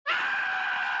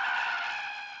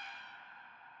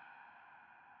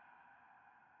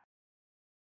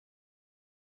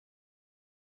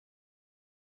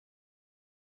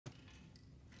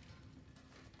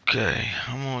Okay,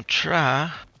 I'm gonna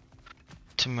try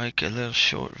to make a little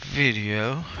short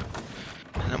video,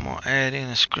 and I'm gonna add in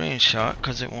a screenshot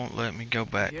because it won't let me go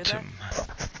back to my...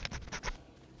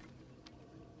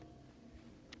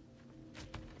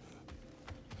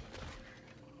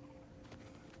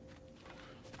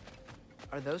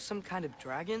 Are those some kind of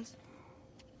dragons?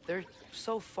 They're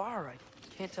so far, I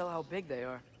can't tell how big they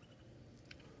are.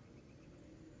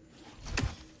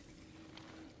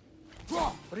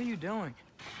 What are you doing?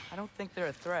 I don't think they're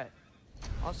a threat.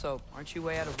 Also, aren't you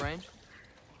way out of range?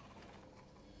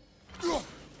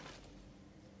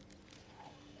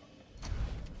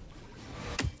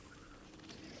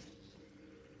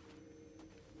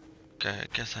 Okay, I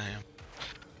guess I am.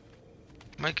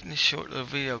 Making this short little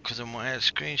video because I'm gonna add a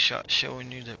screenshot showing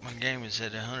you that my game is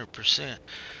at 100%.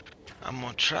 I'm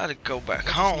gonna try to go back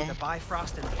home. The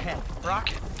Bifrost in the head. Brock,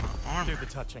 get my armor. do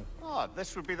the touching. Oh,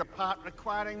 this would be the part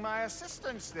requiring my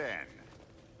assistance then.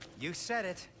 You said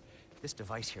it. This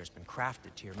device here has been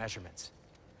crafted to your measurements.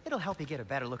 It'll help you get a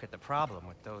better look at the problem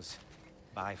with those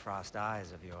Bifrost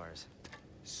eyes of yours.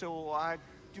 So,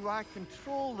 do I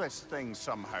control this thing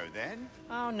somehow then?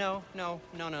 Oh, no.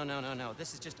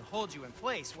 This is just to hold you in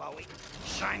place while we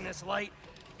shine this light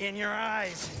in your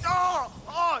eyes. Oh!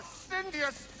 Oh, Cindy, you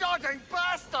sodding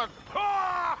bastard!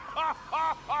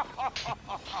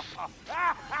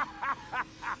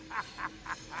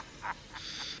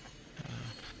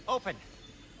 Open!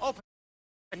 Open!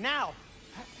 Now!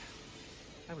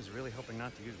 I was really hoping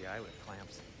not to use the eyelid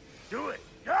clamps. Do it!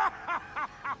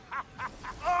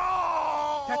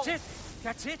 Oh! That's it!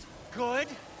 That's it! Good!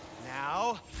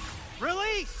 Now,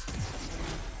 release!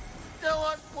 Still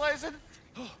unpleasant.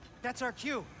 Oh, that's our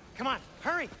cue. Come on,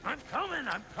 hurry! I'm coming!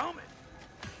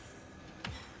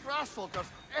 Grasshoppers,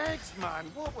 eggs, man!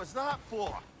 What was that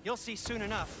for? You'll see soon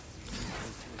enough.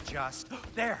 Need to adjust.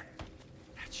 There!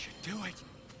 That should do it.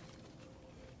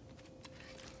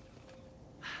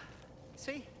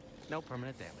 See? No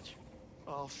permanent damage.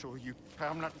 I'll show you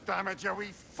permanent damage, you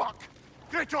wee fuck!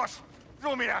 Kratos!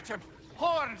 Throw me at him!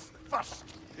 Horns first!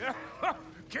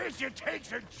 Case you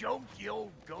takes a joke, you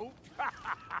old goat!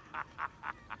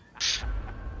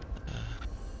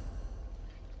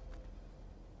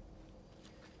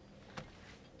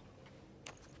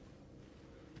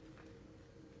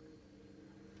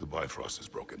 The Bifrost is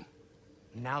broken.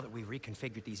 Now that we've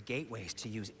reconfigured these gateways to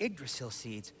use Yggdrasil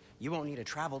seeds, you won't need a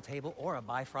travel table or a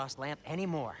Bifrost lamp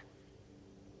anymore.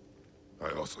 I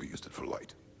also used it for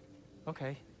light.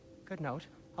 Okay, good note.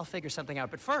 I'll figure something out,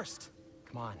 but first,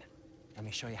 come on, let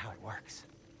me show you how it works.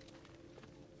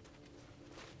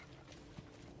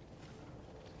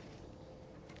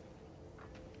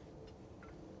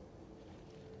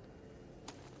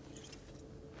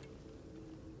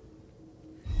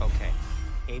 Okay,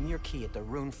 aim your key at the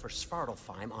rune for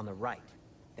Svartalfheim on the right,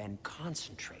 then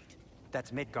concentrate.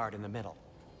 That's Midgard in the middle.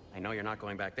 I know you're not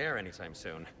going back there anytime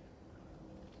soon.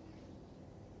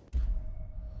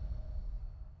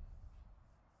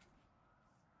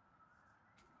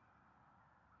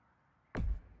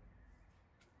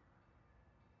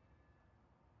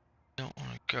 Don't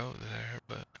want to go there,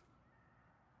 but...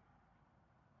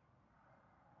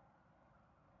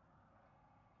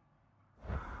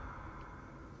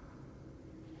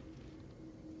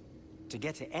 To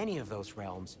get to any of those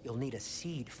realms, you'll need a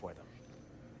seed for them.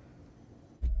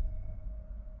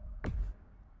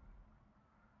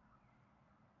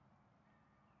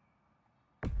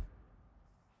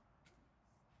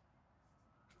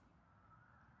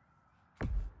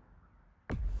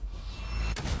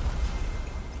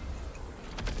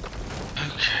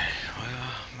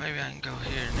 Maybe I can go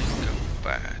here and then go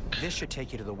back. This should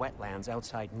take you to the wetlands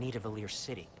outside Nidavellir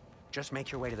City. Just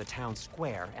make your way to the town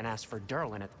square and ask for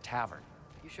Durlin at the tavern.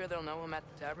 You sure they'll know him at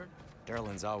the tavern?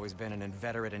 Durlin's always been an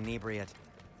inveterate inebriate.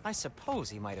 I suppose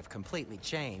he might have completely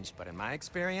changed, but in my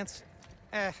experience,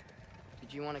 Did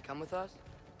you want to come with us?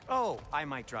 Oh, I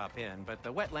might drop in, but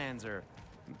the wetlands are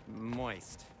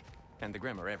moist. And the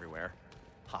Grim are everywhere.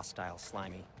 Hostile,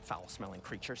 slimy, foul-smelling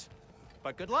creatures.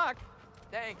 But good luck!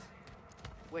 Thanks.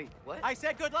 Wait, what? I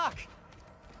said good luck!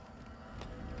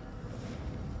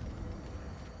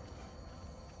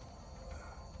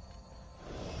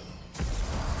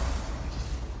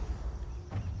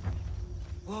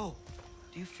 Whoa,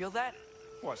 do you feel that?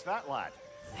 What's that, lad?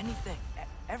 Anything,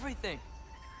 everything.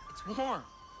 It's warm.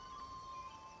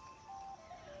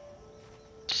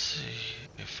 Let's see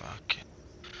if I can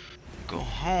go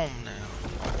home now.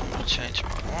 I'm gonna change my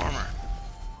armor.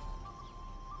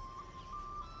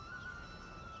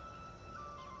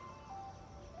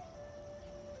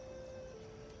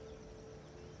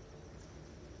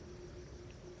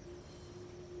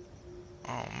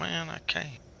 Oh man, I can't.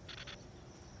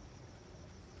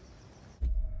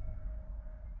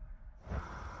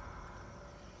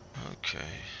 Okay.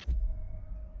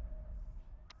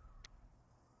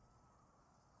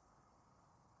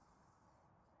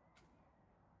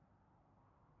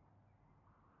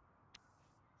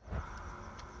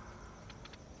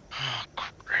 Oh,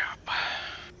 crap.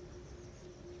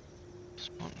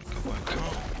 Just wanting to go back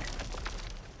home.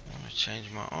 I want to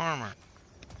change my armor.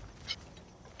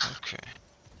 Okay.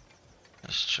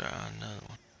 Let's try another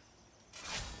one.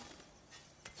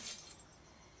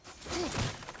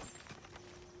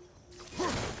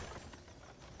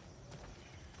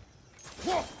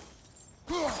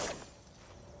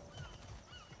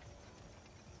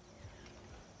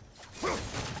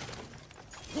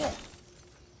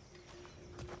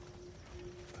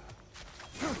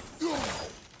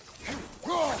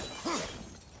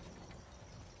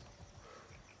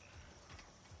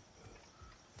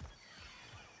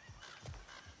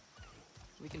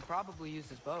 We can probably use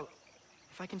this boat.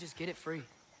 If I can just get it free.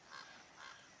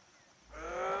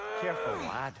 Careful,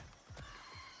 lad.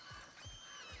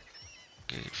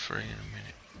 Get it free in a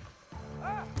minute.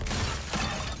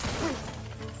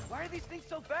 Why are these things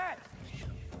so fast?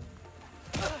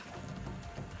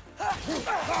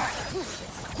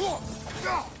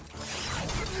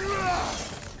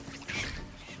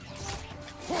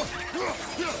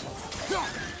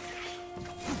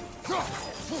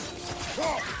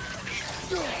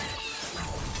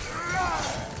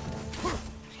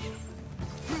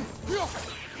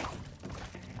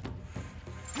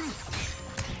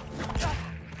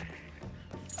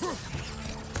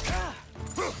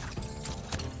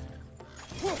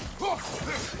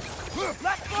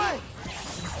 Left foot!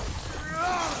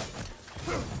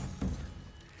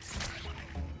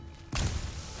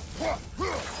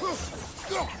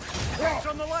 Catch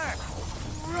on the left!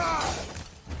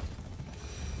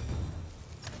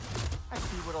 I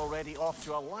see we're already off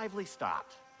to a lively start.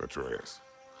 Atreus,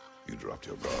 you dropped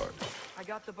your guard. I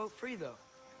got the boat free, though.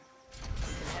 You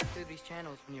can head through these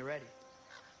channels when you're ready.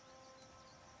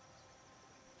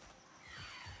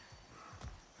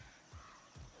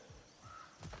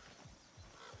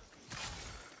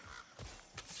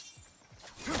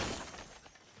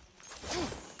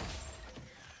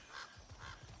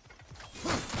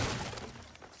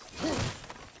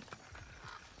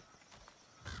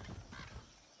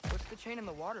 What's the chain in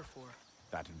the water for?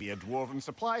 That'd be a dwarven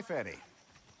supply ferry.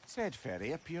 Said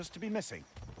ferry appears to be missing.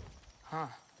 Huh.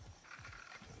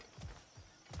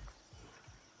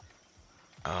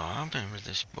 Oh, I remember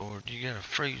this board. You gotta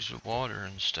freeze the water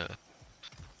and stuff.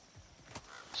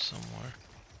 Somewhere.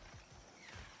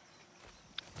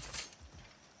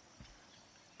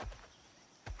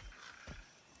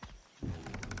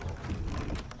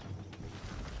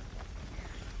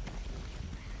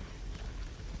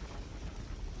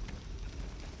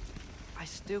 I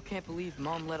still can't believe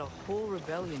Mom led a whole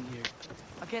rebellion here.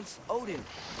 Against Odin.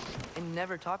 And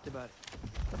never talked about it.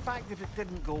 The fact that it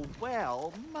didn't go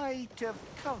well might have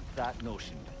covered that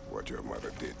notion. What your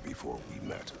mother did before we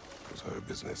met was her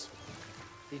business.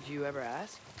 Did you ever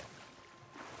ask?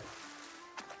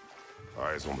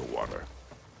 Eyes on the water.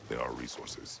 There are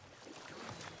resources.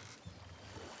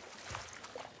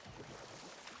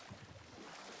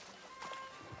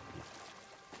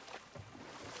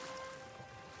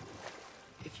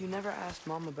 If you never asked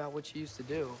Mom about what she used to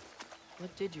do,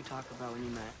 what did you talk about when you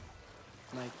met?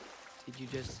 Like, did you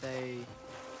just say...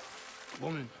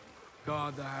 Woman,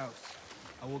 guard the house.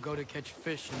 I will go to catch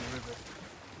fish in the river.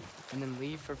 And then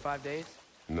leave for 5 days?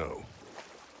 No.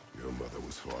 Your mother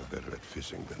was far better at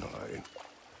fishing than I.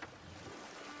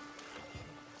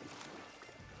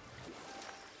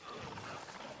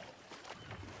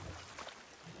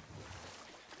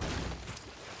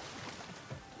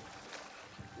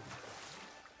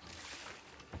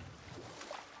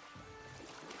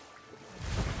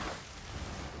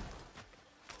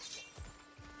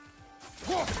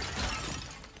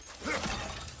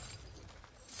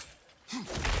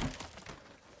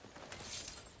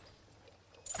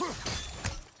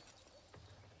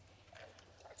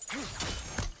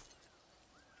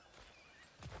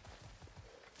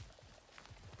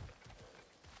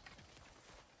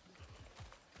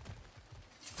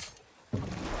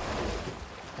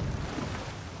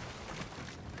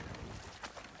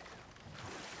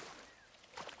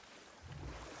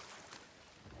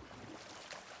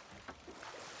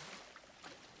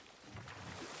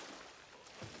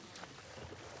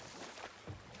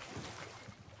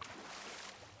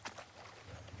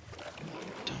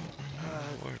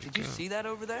 Did you see that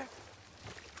over there?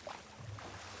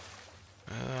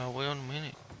 I will in a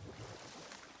minute.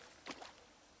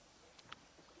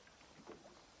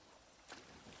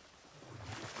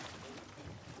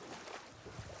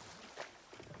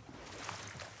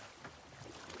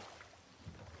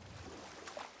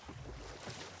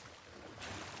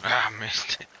 Ah, I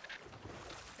missed it.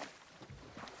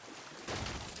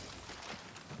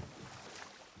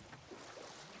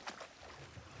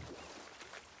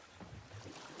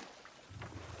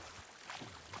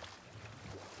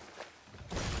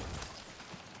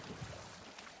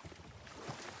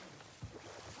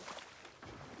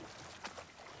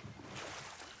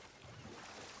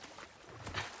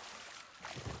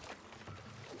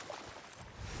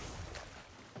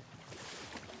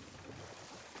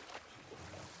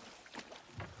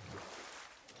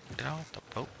 Get off the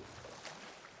boat.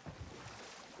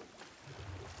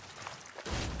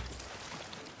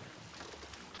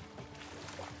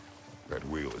 That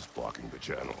wheel is blocking the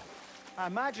channel. I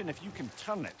imagine if you can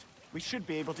turn it, we should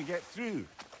be able to get through.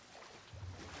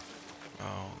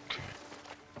 Okay.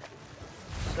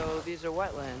 So these are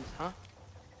wetlands, huh?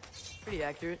 Pretty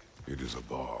accurate. It is a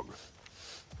bog.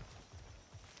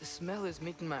 The smell is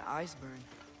making my eyes burn.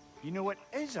 You know, it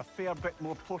is a fair bit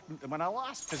more potent than when I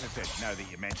last visited, now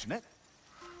that you mention it.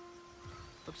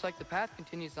 Looks like the path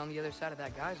continues on the other side of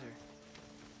that geyser.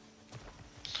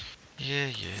 Yeah,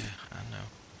 I know.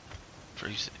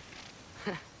 Freeze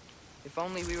it. If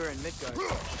only we were in Midgard.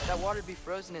 That water'd be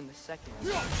frozen in the second.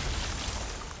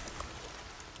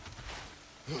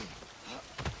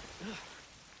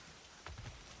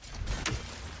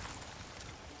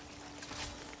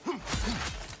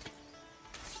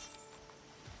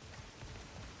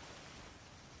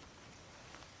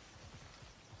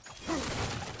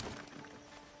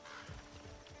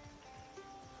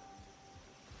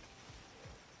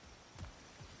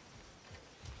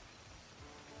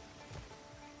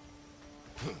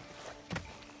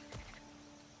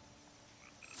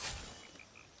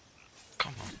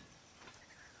 Come on.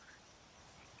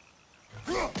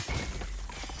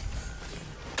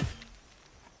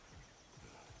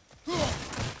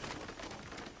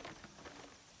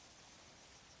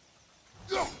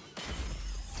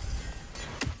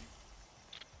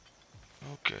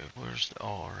 Okay, where's the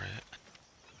R at?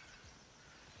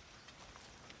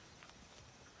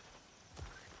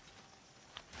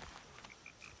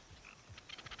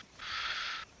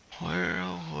 Where,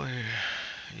 oh where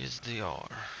is the R?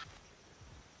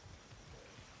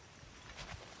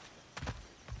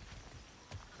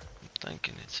 I'm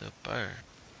thinking it's up there,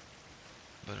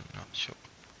 but I'm not sure.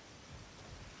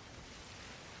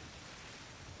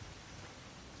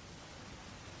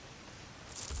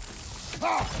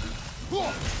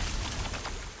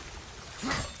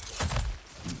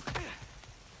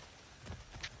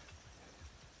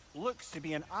 Looks to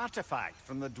be an artifact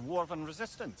from the Dwarven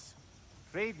Resistance.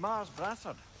 Trade Mars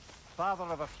Brassard, father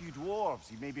of a few dwarves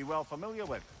you may be well familiar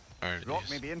with. There it Rock is.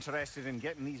 may be interested in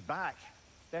getting these back.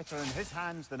 Better in his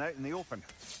hands than out in the open.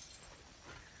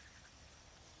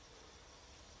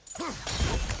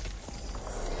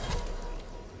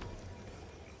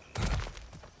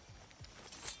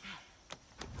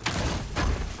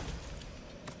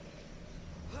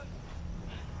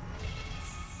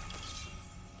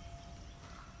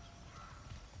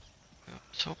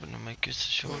 I was hoping to make this a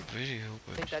short video,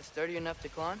 Think but that's sturdy enough to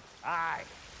climb? Aye,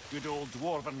 good old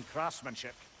Dwarven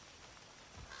craftsmanship.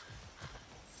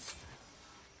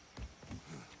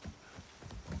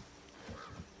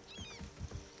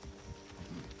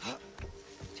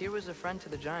 Tyr was a friend to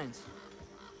the Giants.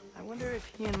 I wonder if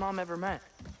he and Mom ever met.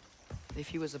 If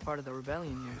he was a part of the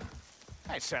rebellion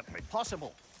here. It's certainly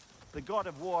possible. The god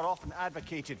of war often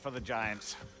advocated for the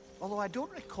Giants. Although I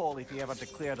don't recall if he ever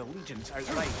declared allegiance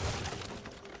outright.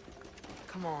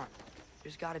 Come on.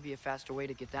 There's gotta be a faster way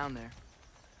to get down there.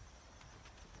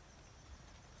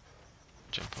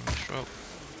 jump on this rope.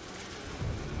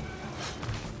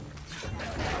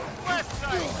 Left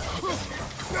side!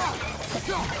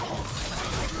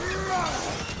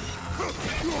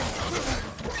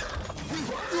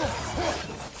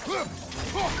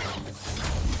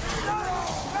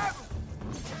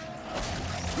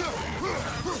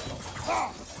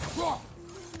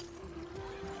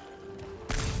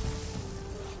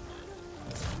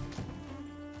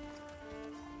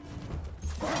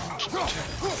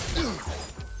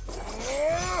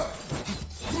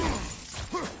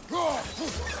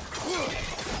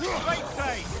 Right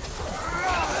side!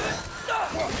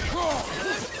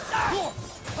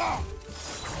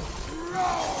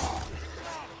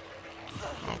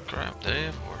 Oh crap, they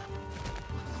everywhere.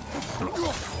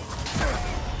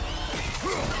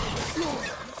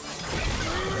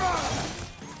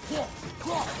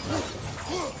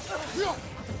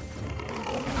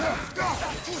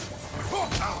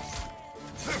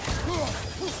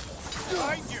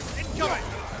 Behind you! Incoming!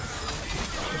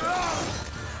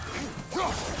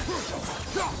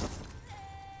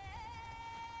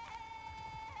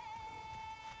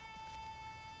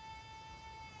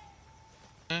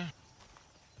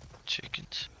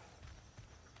 Chickens.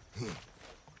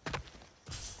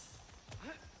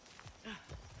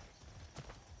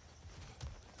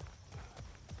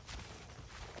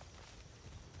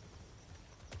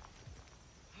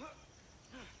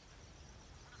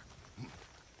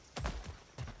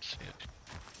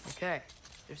 Okay,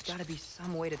 there's gotta be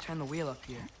some way to turn the wheel up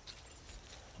here.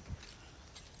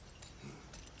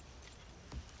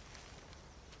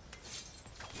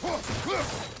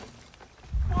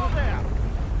 Whoa there!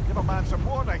 Give a man some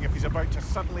warning if he's about to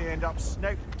suddenly end up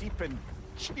snout deep in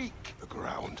cheek. The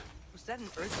ground. Was that an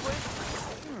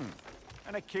earthquake?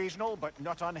 An occasional but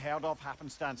not unheard of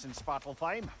happenstance in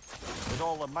Svartalfheim. With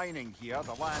all the mining here,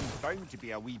 the land's bound to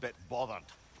be a wee bit bothered.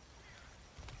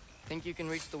 Think you can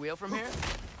reach the wheel from here?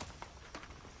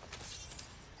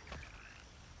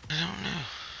 I don't know.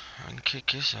 I can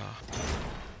kick this off.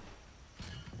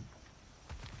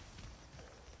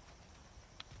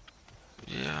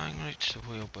 Yeah, I can reach the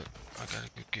wheel, but I gotta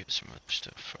go get some other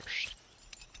stuff first.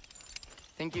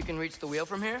 Think you can reach the wheel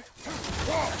from here?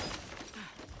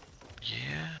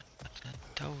 Yeah, I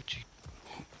told you.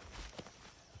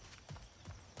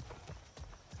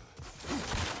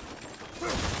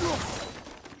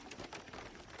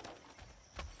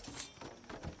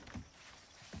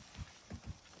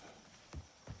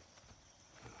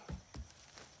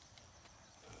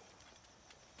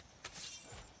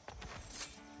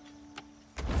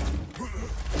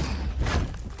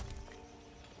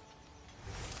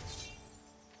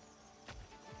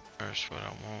 That's what I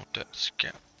want, that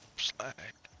scalp slag.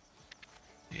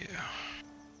 Yeah.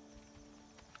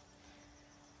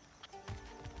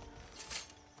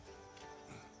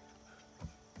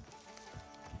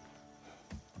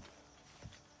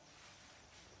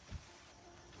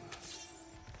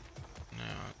 Now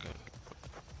I got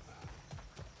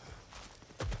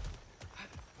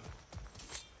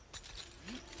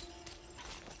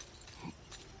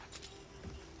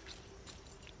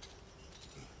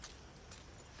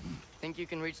Think you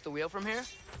can reach the wheel from here?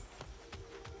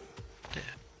 that.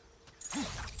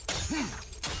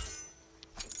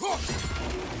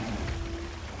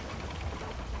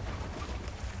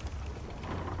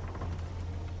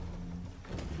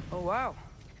 Oh wow,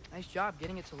 nice job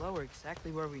getting it to lower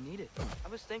exactly where we need it. I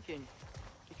was thinking,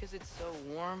 because it's so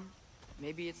warm,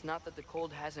 maybe it's not that the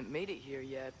cold hasn't made it here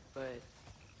yet, but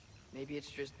maybe it's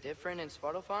just different in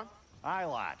Svartalfheim? Aye,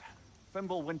 lad.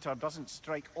 Fimbulwinter doesn't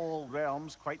strike all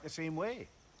realms quite the same way.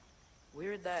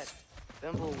 Weird that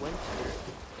Fimbulwinter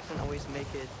doesn't always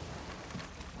make it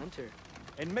winter.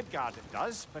 In Midgard it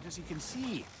does, but as you can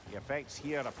see, the effects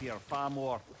here appear far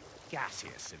more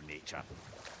gaseous in nature.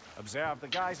 Observe the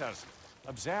geysers.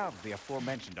 Observe the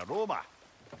aforementioned aroma.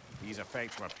 These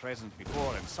effects were present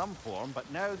before in some form, but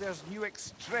now there's new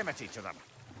extremity to them.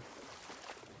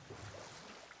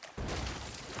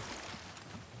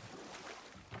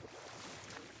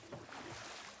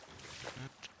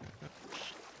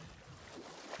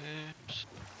 Oops.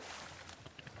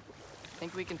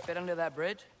 Think we can fit under that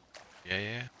bridge? Yeah,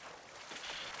 yeah.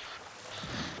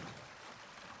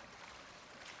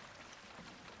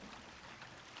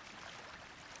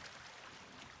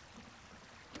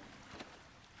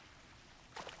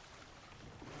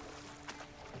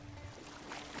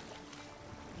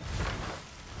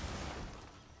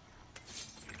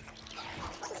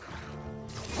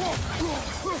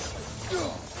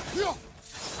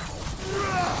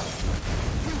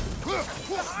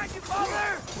 Behind you,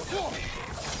 father!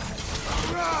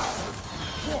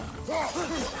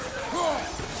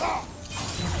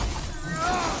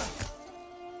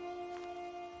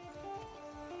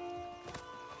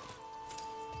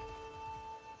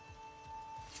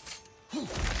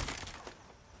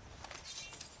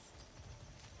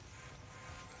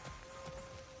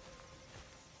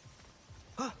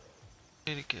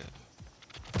 Did it go?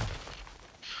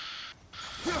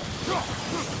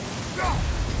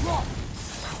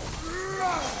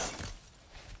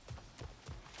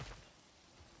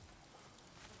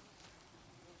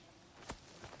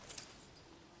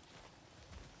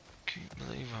 Can't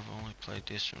believe I've only played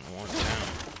this one one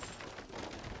time.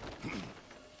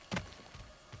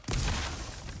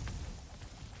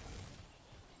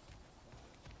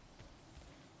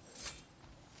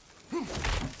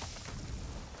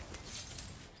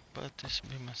 But this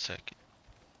will be my second.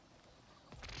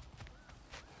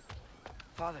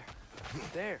 Father,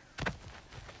 there.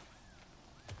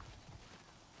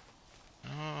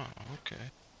 Oh,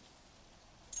 okay.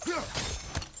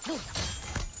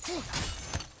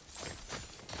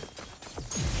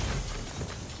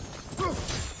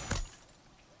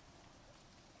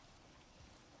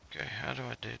 Okay, how do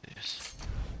I do this?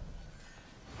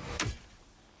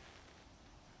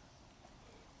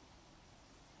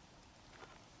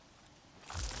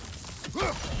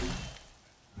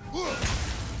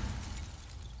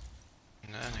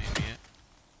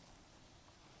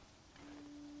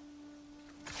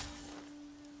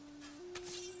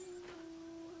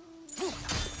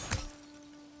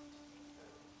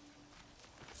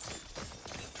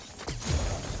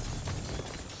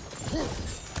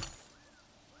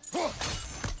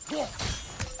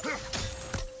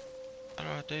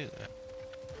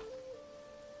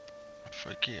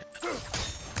 get.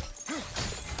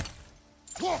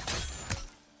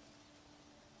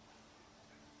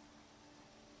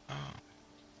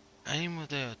 Aim with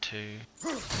L2.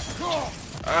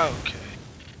 Okay.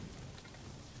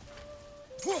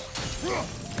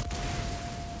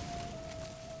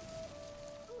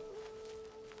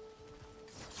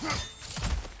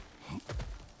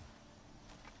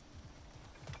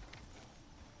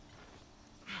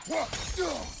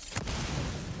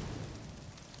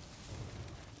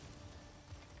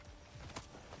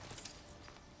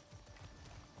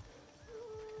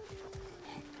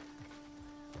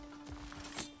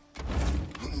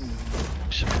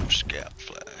 Some more scout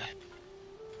fly.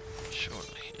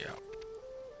 Surely, yeah.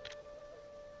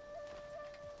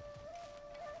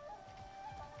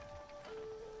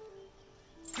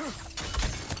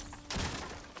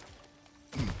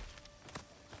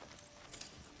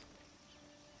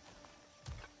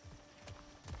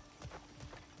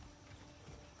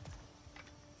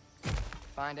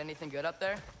 Find anything good up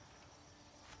there?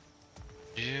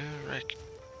 You reckon?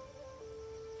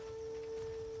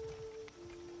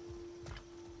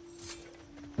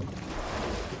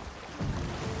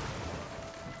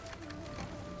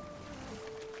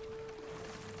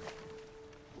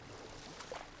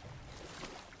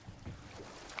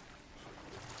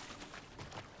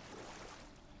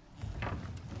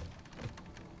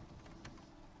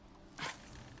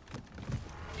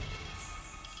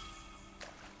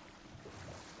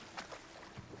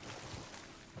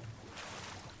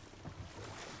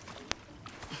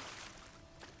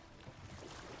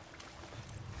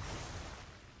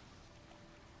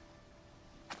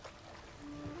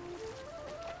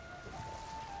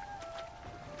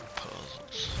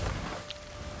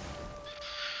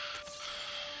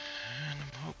 And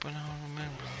I'm hoping I'll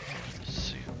remember. Let's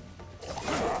see.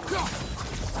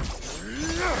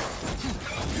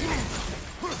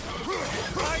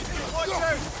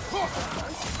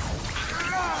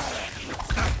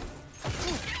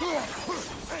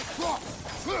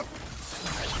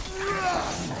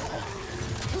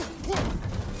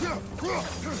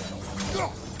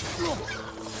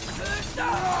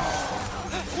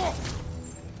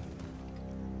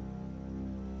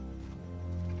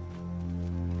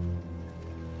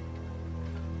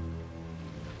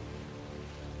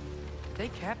 They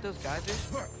cap those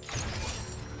geysers?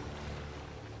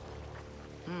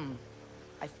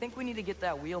 I think we need to get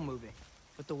that wheel moving,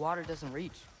 but the water doesn't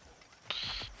reach.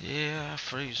 Yeah, I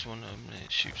freeze one of them and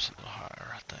it shoots a little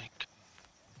higher, I think.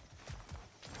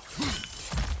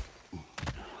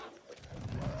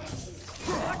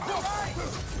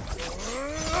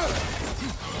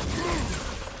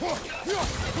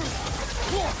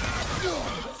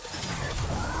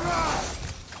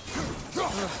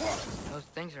 Those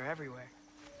things are everywhere.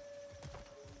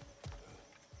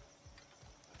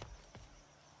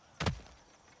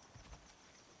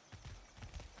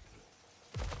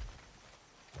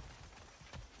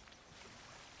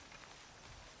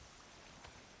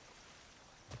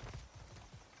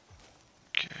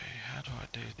 Okay, how do I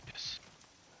do this?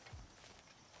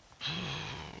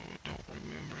 Don't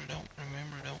remember.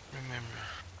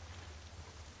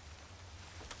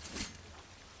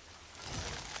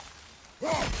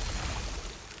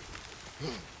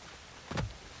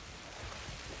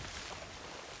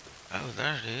 Oh,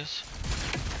 there it is.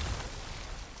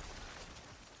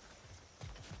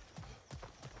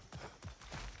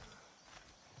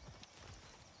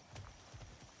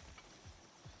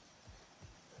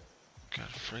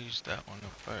 Gotta freeze that one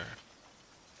up there.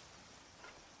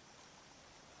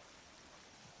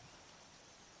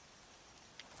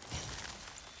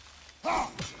 Ah,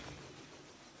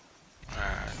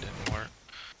 it didn't work.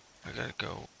 I gotta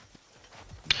go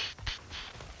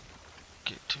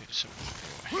get to it somewhere.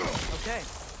 Okay,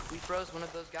 we froze one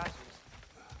of those geysers.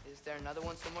 Is there another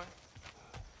one somewhere?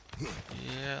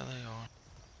 Yeah, they are.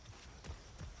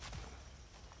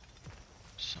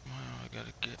 Somehow I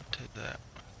gotta get to that.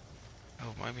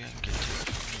 Oh, maybe I can get to it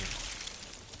from here.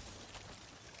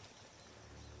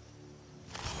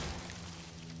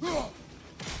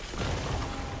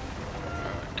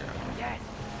 Yes!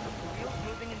 The wheel's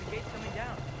moving and the gate's coming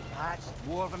down. That's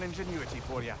dwarven ingenuity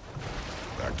for you.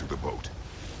 Back to the boat.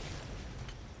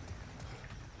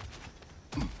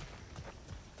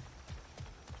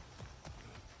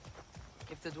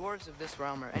 If the dwarves of this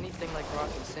realm are anything like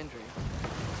Rock and Sindri,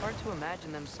 it's hard to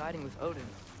imagine them siding with Odin.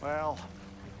 Well,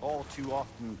 all too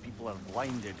often people are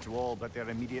blinded to all but their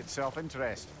immediate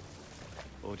self-interest.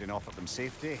 Odin offered them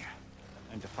safety,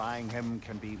 and defying him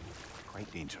can be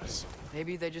quite dangerous.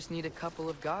 Maybe they just need a couple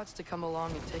of gods to come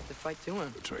along and take the fight to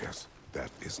him. Atreus,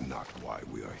 that is not why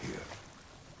we are here.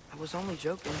 I was only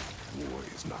joking. War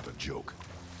is not a joke,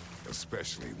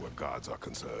 especially where gods are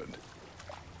concerned.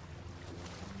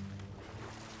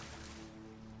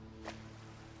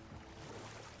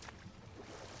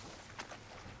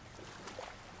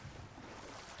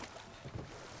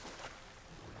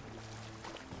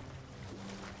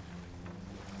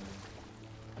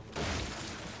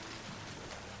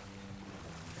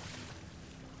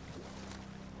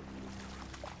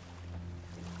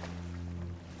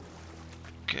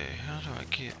 Okay, how do I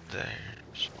get there?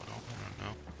 That's what I want to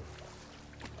know.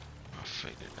 I'll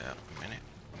figure it out in a minute,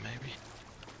 maybe.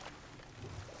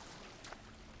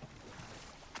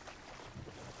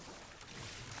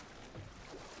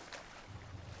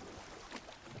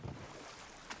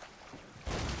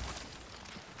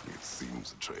 It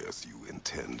seems, Atreus, you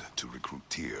intend to recruit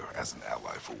Tyr as an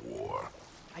ally for war.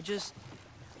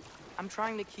 I'm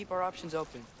trying to keep our options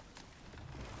open.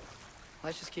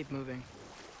 Let's just keep moving.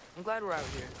 I'm glad we're out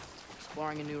here,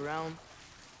 exploring a new realm.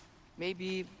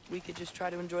 Maybe we could just try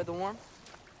to enjoy the warmth?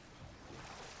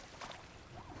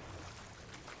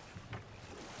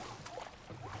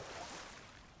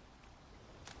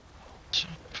 So,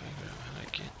 figure out how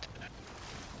to get there.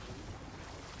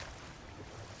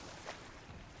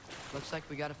 Looks like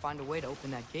we gotta find a way to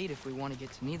open that gate if we want to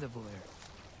get to Nidavellir.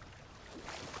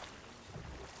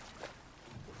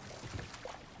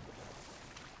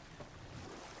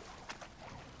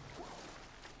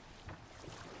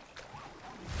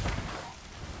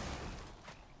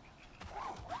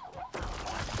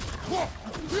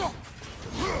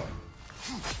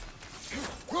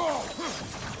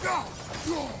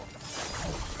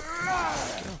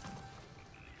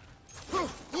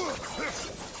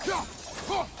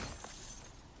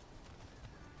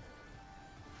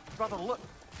 Brother, look!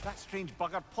 That strange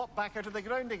bugger popped back out of the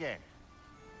ground again.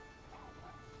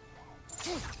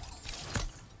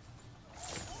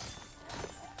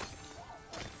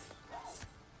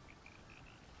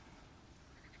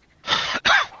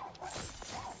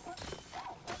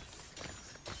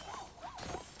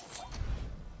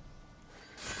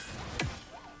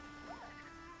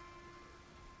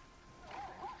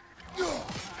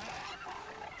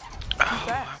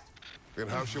 Fast. Then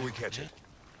how shall we catch it?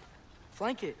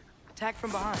 Flank it. Attack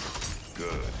from behind. Good.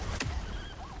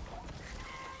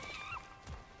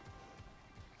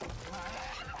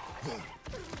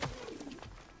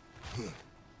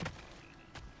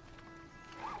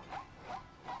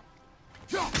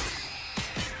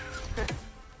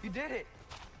 You did it.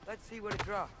 Let's see what it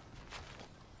dropped.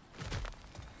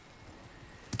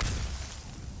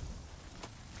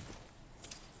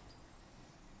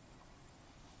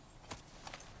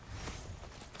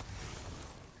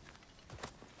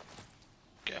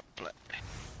 Get play.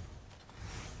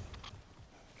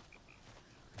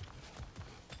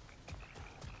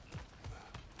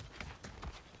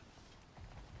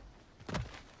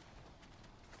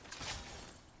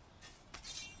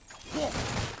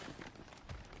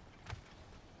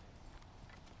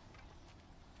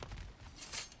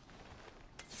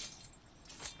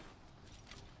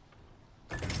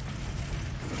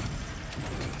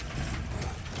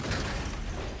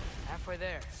 Halfway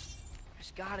there.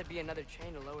 There's gotta be another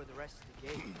chain to lower the rest of the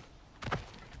gate.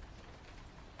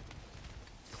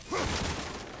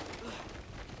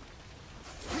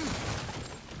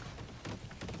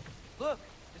 Look!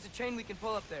 There's a chain we can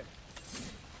pull up there.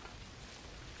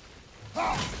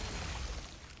 How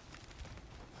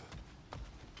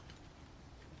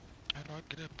do I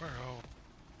get up there? Oh.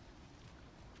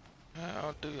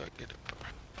 How do I get up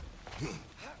there?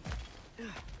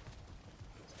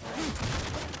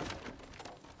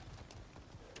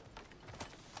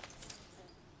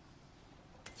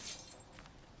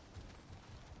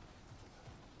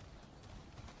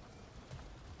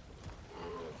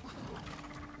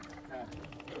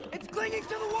 It's clinging to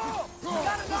the wall! We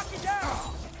gotta knock it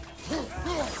down!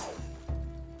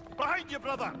 Behind you,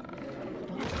 brother!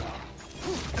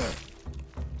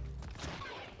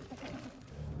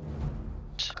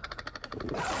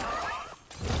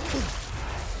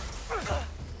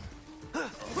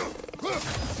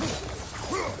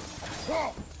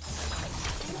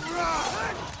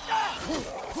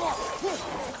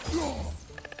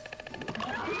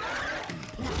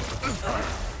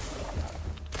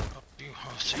 You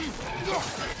hussy.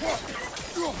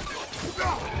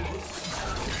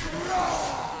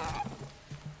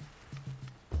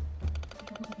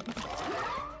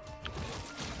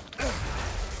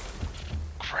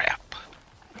 Crap.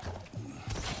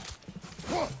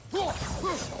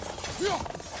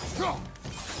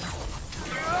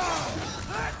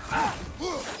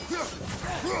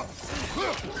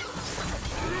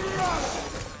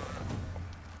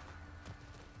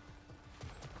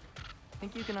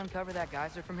 you can uncover that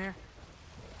geyser from here?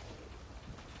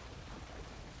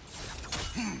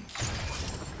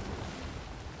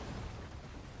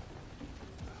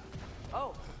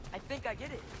 Oh, I think I get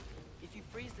it. If you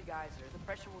freeze the geyser, the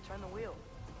pressure will turn the wheel.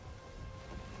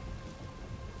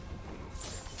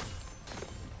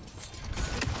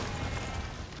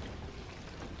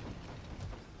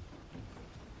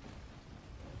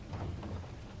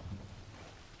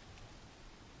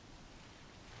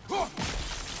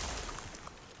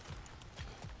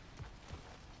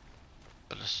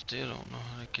 But I still don't know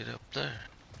how to get up there.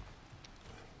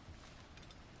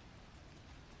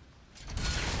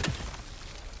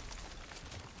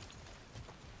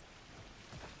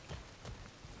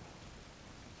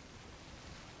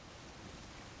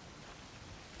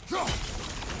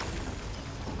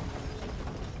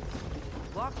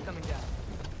 Block's coming down.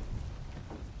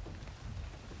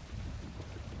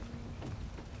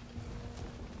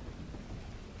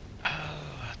 Oh,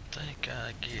 I think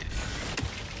I get it.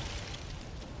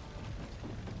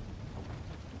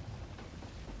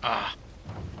 Ah,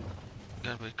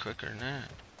 gotta be quicker than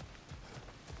that.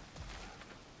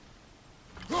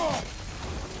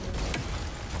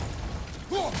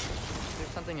 Is there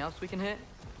something else we can hit?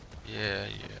 Yeah,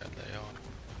 they are.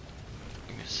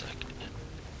 Give me a second.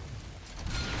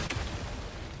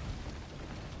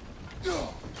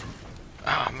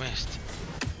 Ah, I missed.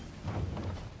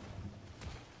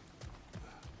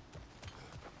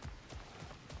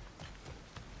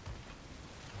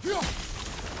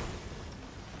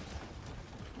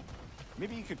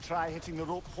 Maybe you could try hitting the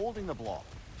rope holding the block.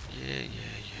 Yeah.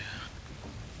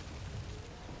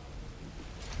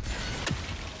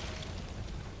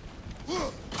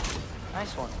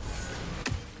 Nice one.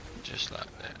 Just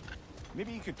like that.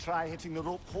 Maybe you could try hitting the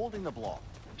rope holding the block.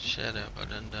 Shut up, I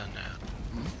done that.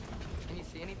 Can you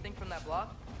see anything from that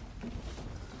block?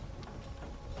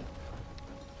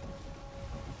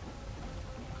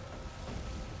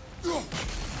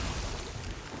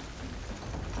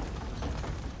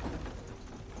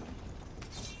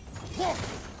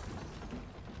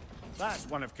 That's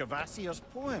one of Cavassier's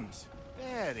poems.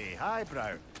 Very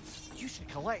highbrow. You should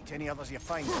collect any others you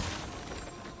find.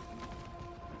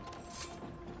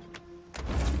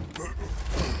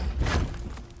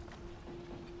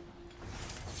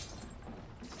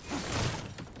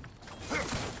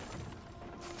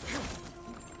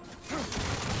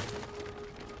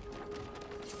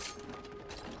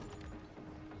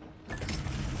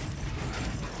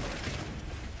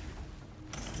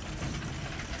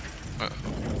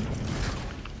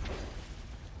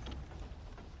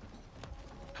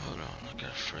 Hold on, I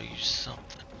gotta freeze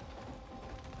something.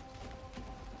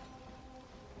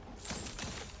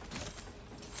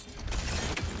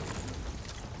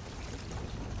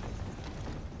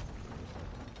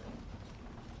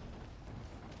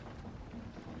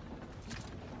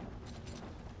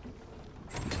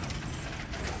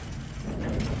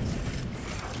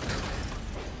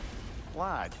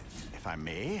 Lad, if I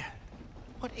may,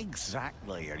 what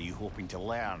exactly are you hoping to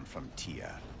learn from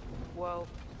Tyr? Well,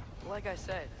 like I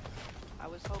said, I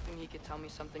was hoping he could tell me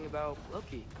something about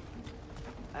Loki.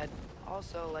 I'd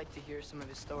also like to hear some of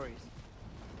his stories.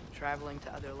 Traveling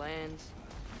to other lands,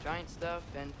 giant stuff,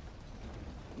 and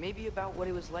maybe about what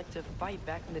it was like to fight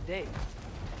back in the day.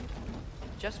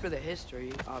 Just for the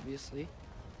history, obviously.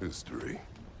 History.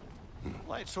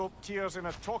 Let's hope Tyr's in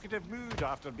a talkative mood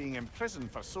after being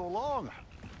imprisoned for so long.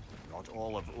 Not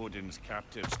all of Odin's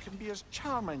captives can be as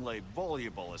charmingly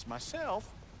voluble as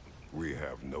myself. We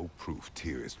have no proof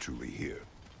Tyr is truly here.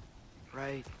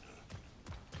 Right.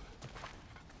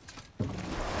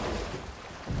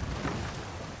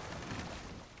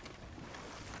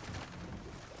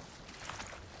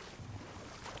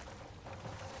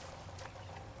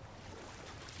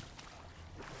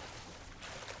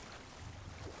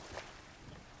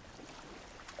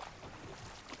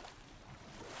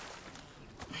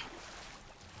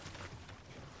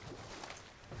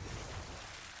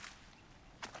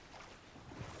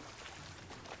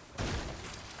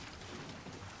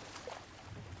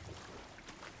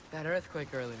 That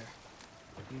earthquake earlier.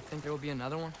 Do you think there will be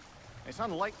another one? It's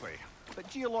unlikely, but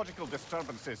geological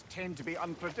disturbances tend to be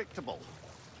unpredictable.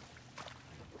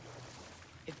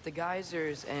 If the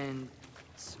geysers and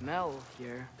smell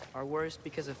here are worse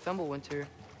because of Fimbulwinter,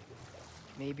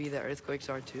 maybe the earthquakes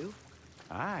are too?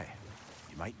 Aye,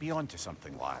 you might be onto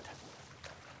something, lad.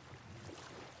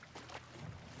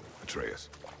 Atreus,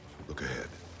 look ahead.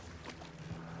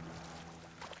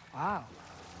 Wow.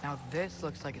 Now this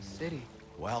looks like a city.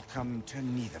 Welcome to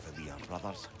Nidavellir,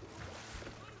 brothers.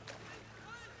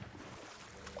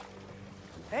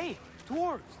 Hey,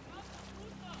 dwarves!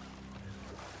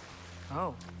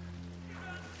 Oh.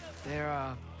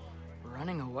 They're,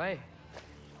 running away.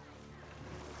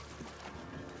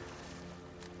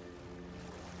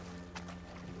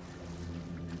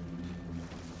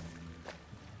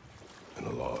 An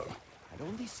alarm. I'd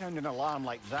only sound an alarm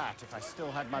like that if I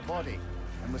still had my body,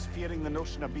 and was fearing the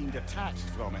notion of being detached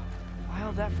from it. Why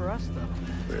all that for us,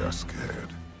 though? They are scared.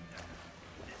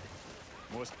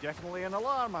 Most definitely an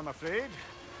alarm, I'm afraid.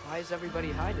 Why is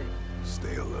everybody hiding?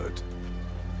 Stay alert.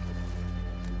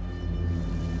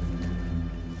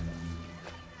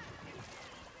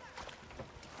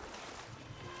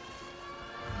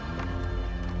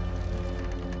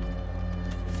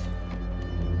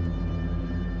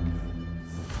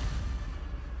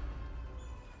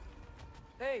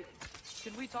 Hey,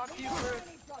 can we talk to you for...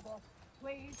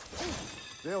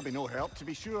 There'll be no help, to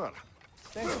be sure.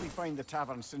 Best we find the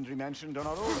tavern Sindri mentioned on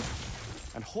our own,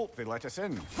 and hope they let us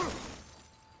in.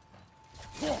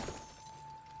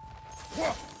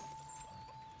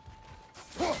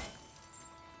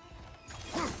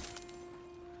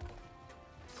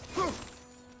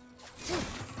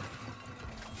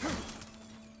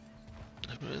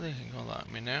 They really ain't gonna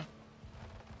like me now.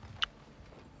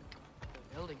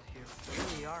 The buildings here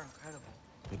really are incredible.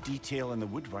 The detail in the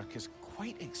woodwork is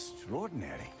quite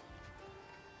extraordinary.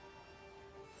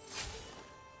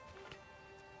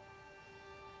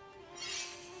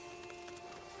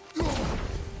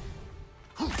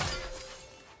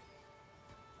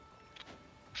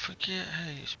 Forget how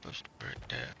you're supposed to break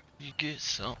that. You get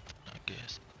something, I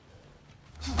guess.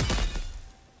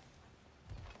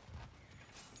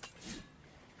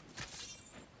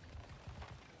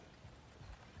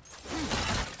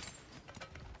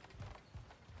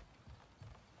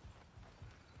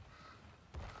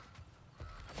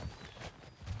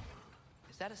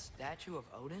 Is that a statue of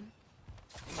Odin?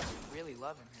 They must really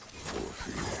love him here.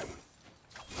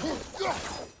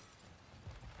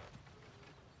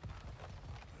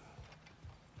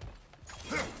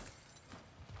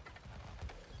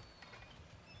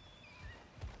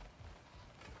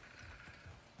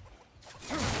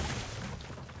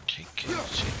 Chicken.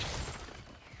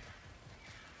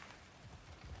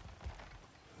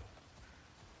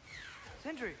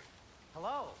 Sindri!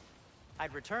 Hello.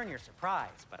 I'd return your surprise,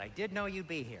 but I did know you'd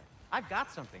be here. I've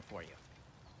got something for you.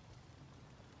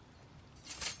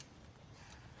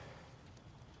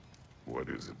 What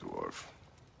is it, dwarf?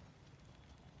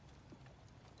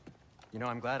 You know,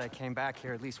 I'm glad I came back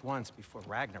here at least once before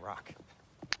Ragnaroc.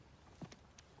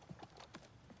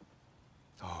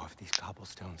 Oh, if these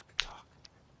cobblestones could talk.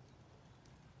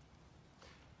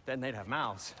 Then they'd have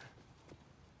mouths.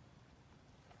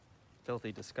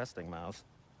 Filthy, disgusting mouths.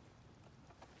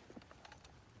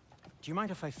 Do you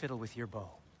mind if I fiddle with your bow?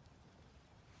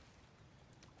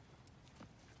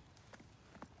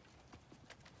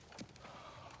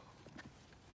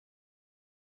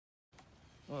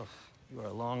 Oh, you are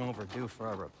long overdue for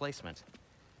a replacement.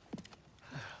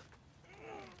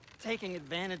 Taking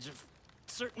advantage of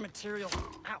certain material...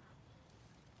 Ow!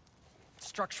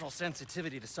 Structural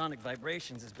sensitivity to sonic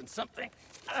vibrations has been something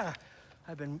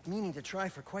I've been meaning to try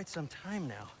for quite some time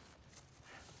now.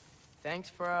 Thanks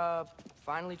for,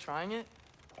 finally trying it.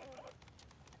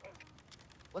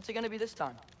 What's it gonna be this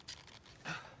time?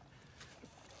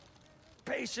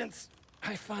 Patience.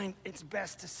 I find it's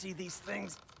best to see these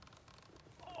things...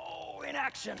 Oh, in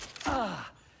action.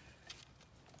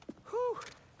 Whew.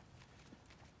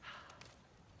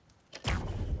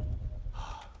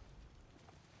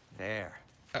 There.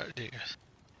 Oh, dear.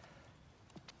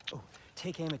 Oh,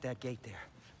 take aim at that gate there.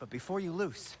 But before you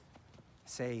loose,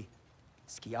 say,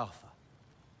 Skialfa.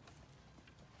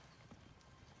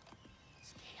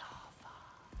 Skialfa.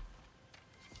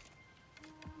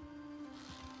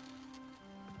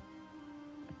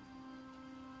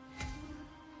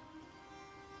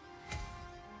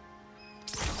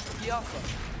 Skialfa.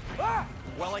 Ah!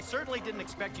 Well, I certainly didn't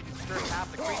expect you to disturb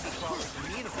half the creepy crawlers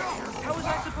in need of here. How was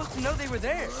I supposed to know they were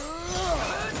there?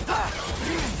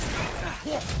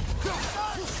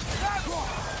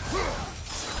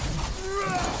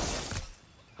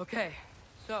 Okay,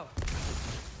 so,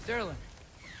 Sterling.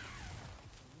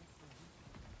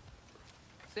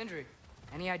 Sindri,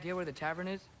 any idea where the tavern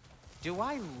is? Do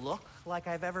I look like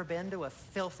I've ever been to a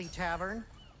filthy tavern?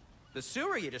 The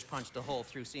sewer you just punched a hole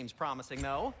through seems promising,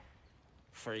 though.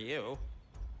 For you.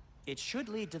 It should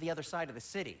lead to the other side of the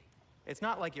city. It's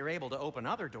not like you're able to open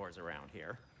other doors around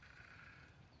here.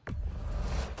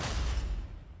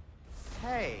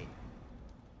 Hey,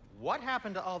 what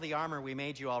happened to all the armor we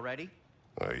made you already?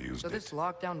 I used So it. this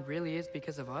lockdown really is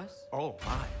because of us? Oh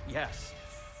my, yes.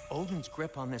 Odin's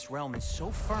grip on this realm is so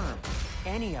firm,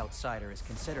 any outsider is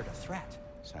considered a threat.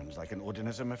 Sounds like an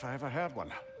Odinism if I ever heard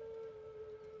one.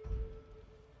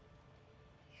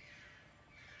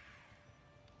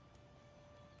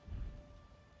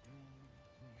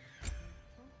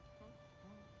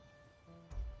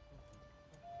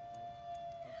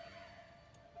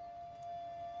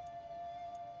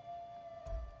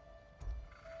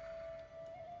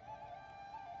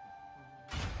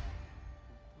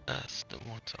 That's the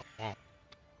ones I want.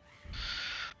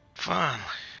 Finally.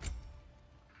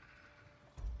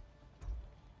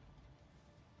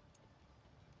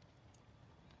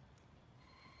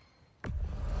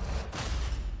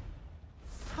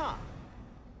 Huh.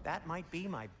 That might be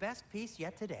my best piece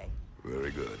yet today.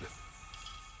 Very good.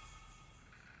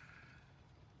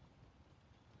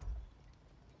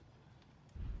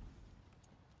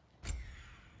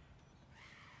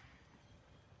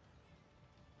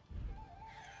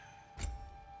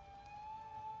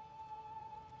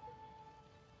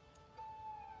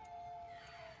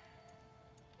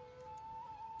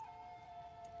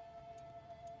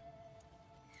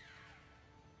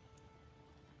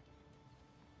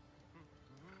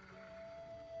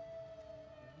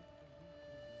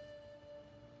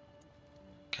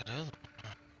 Got other one.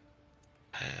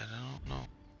 Hey, I don't know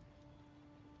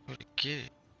where to get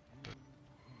it. But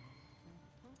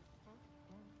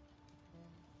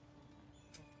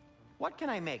What can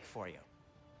I make for you?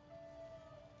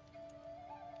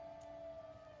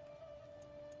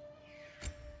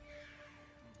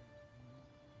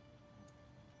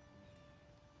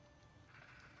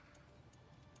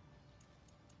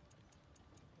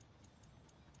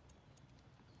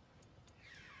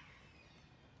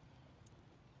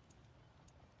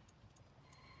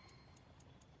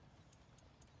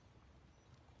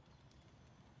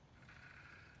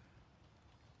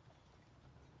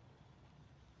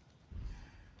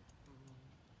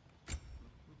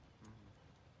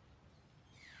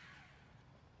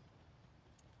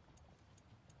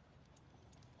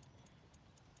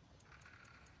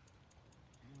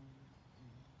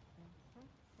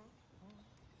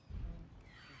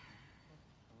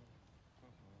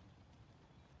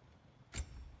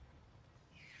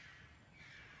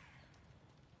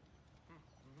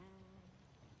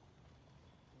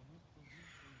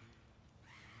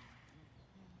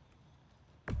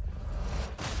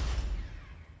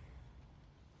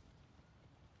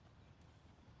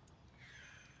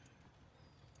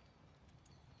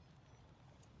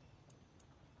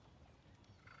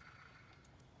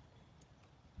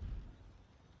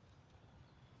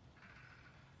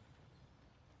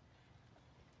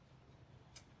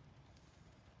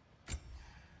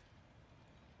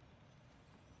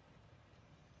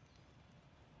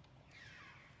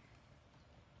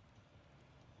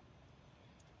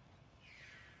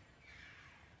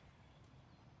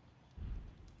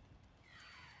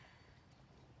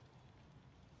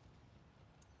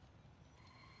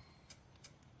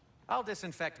 I'll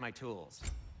disinfect my tools.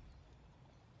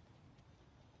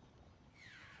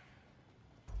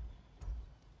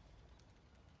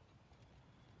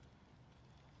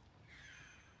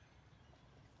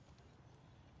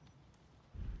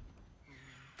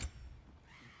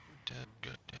 that's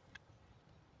good.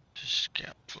 Just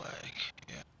scout flag.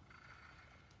 Yeah.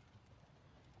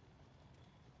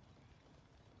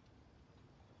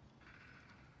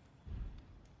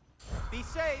 Be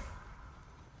safe!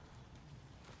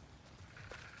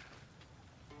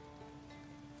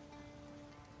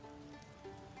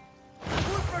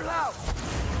 Super loud!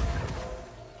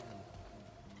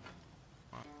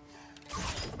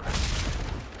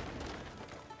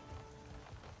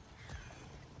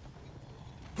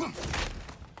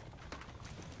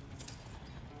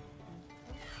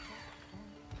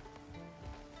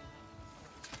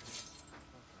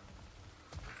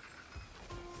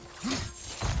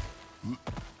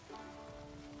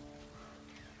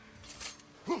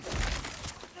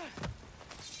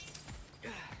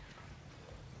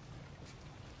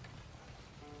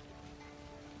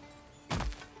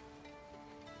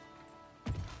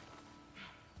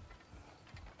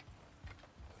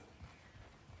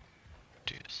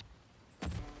 Do this.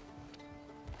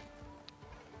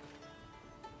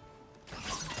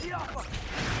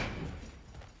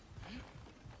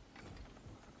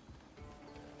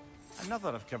 Another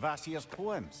of Cavassier's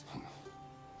poems.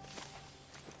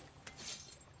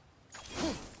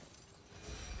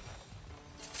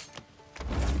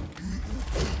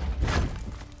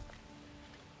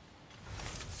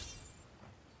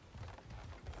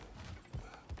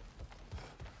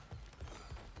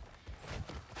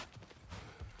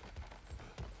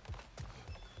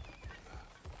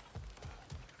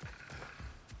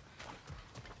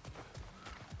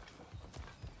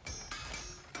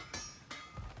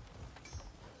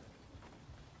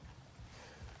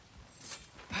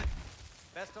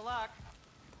 Best of luck.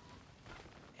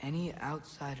 Any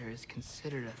outsider is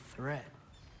considered a threat.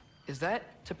 Is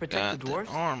that to protect Got the the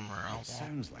dwarves? armor I want.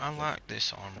 Sounds like I it. like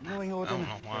this armor. Knowing I Odin, don't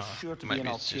know why. there's sure to be Maybe an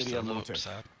it's just ulterior the motive. looks,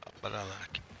 but I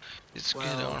like it. It's good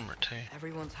Well, armor too.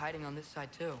 Everyone's hiding on this side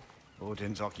too.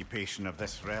 Odin's occupation of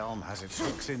this realm has its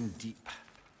hooks in deep.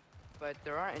 but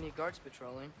there aren't any guards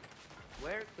patrolling.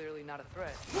 We're clearly not a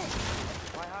threat.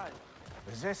 Why hide?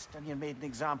 Resist and you're made an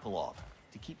example of,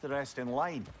 to keep the rest in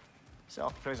line.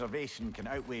 Self-preservation can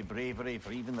outweigh bravery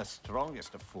for even the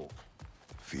strongest of folk.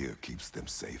 Fear keeps them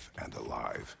safe and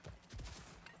alive.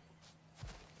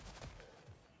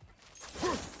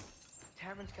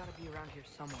 Tavern's gotta be around here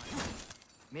somewhere.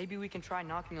 Maybe we can try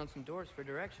knocking on some doors for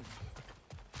directions.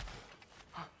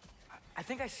 Huh. I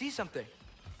think I see something.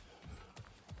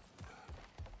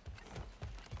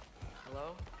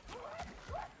 Hello?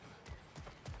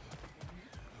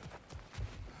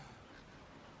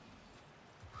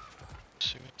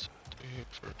 See what's do here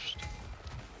first.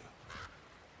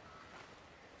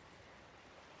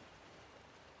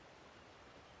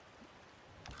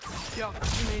 Yo,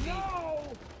 you may be... No!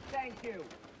 Thank you.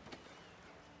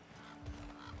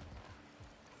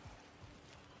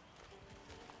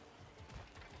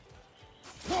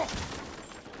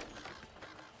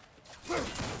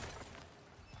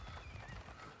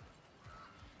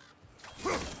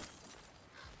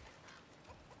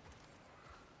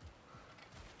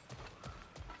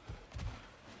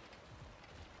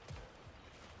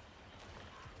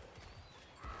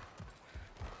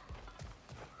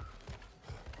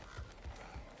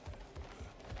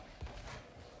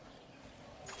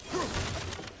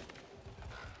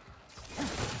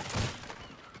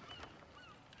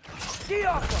 Get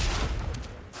off him!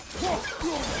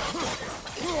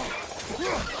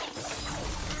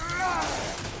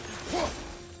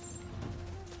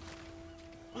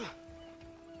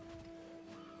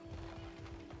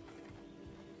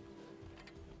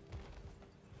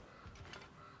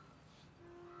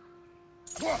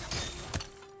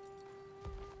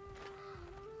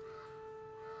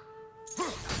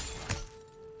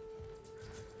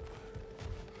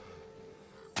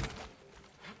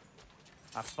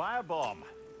 A firebomb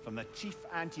from the chief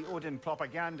anti-Odin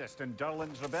propagandist in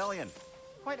Durlin's rebellion.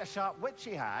 Quite a sharp wit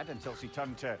she had until she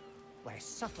turned to less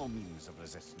subtle means of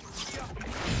resistance.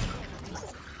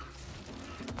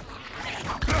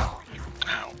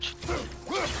 Ouch. Sorry.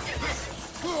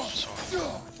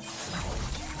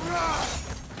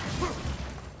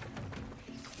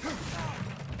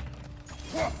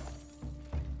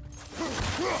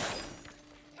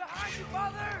 Behind you,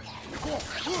 father!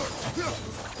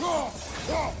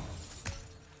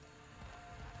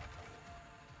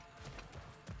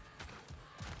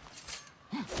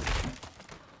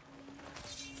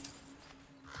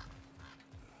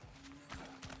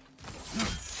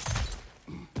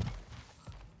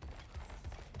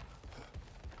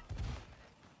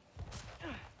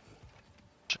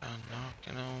 Try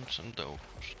knocking on some doors.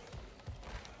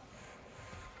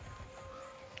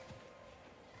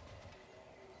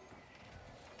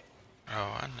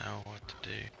 Oh, I know what to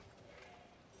do.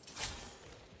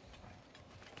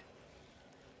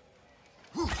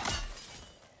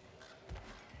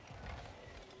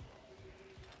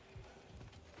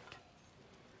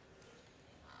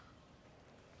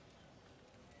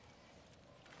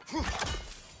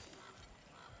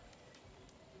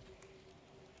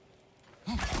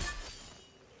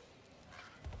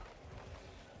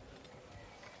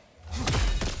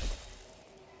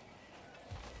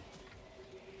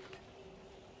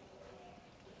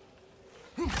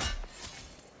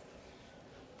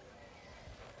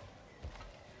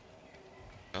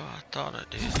 Oh, I thought I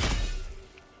did.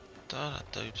 Thought I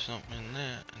threw something in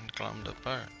there and climbed up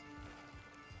there.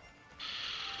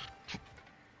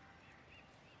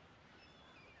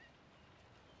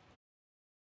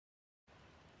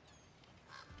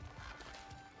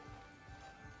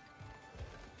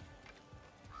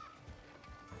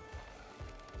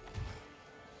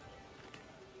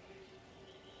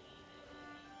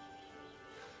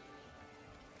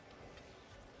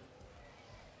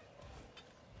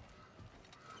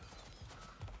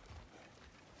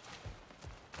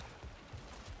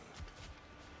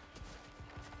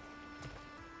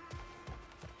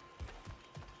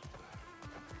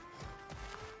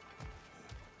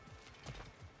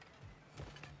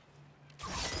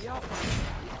 Yo,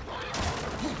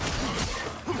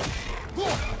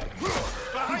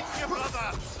 Behind you,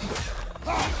 brother!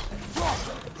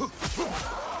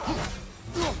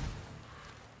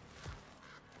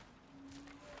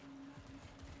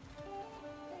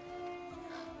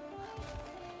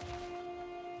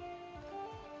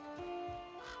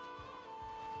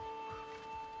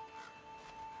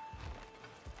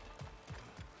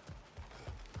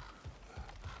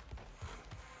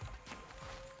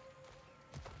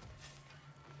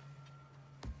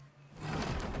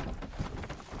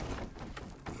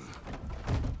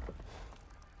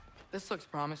 this looks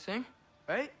promising,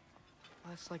 right?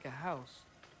 Well, that's like a house.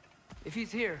 If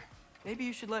he's here, Maybe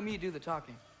you should let me do the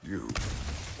talking. You?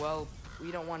 Well,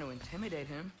 we don't want to intimidate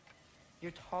him.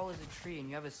 You're tall as a tree and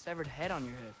you have a severed head on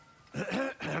your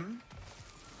head.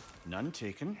 None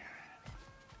taken.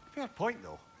 Fair point,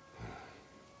 though.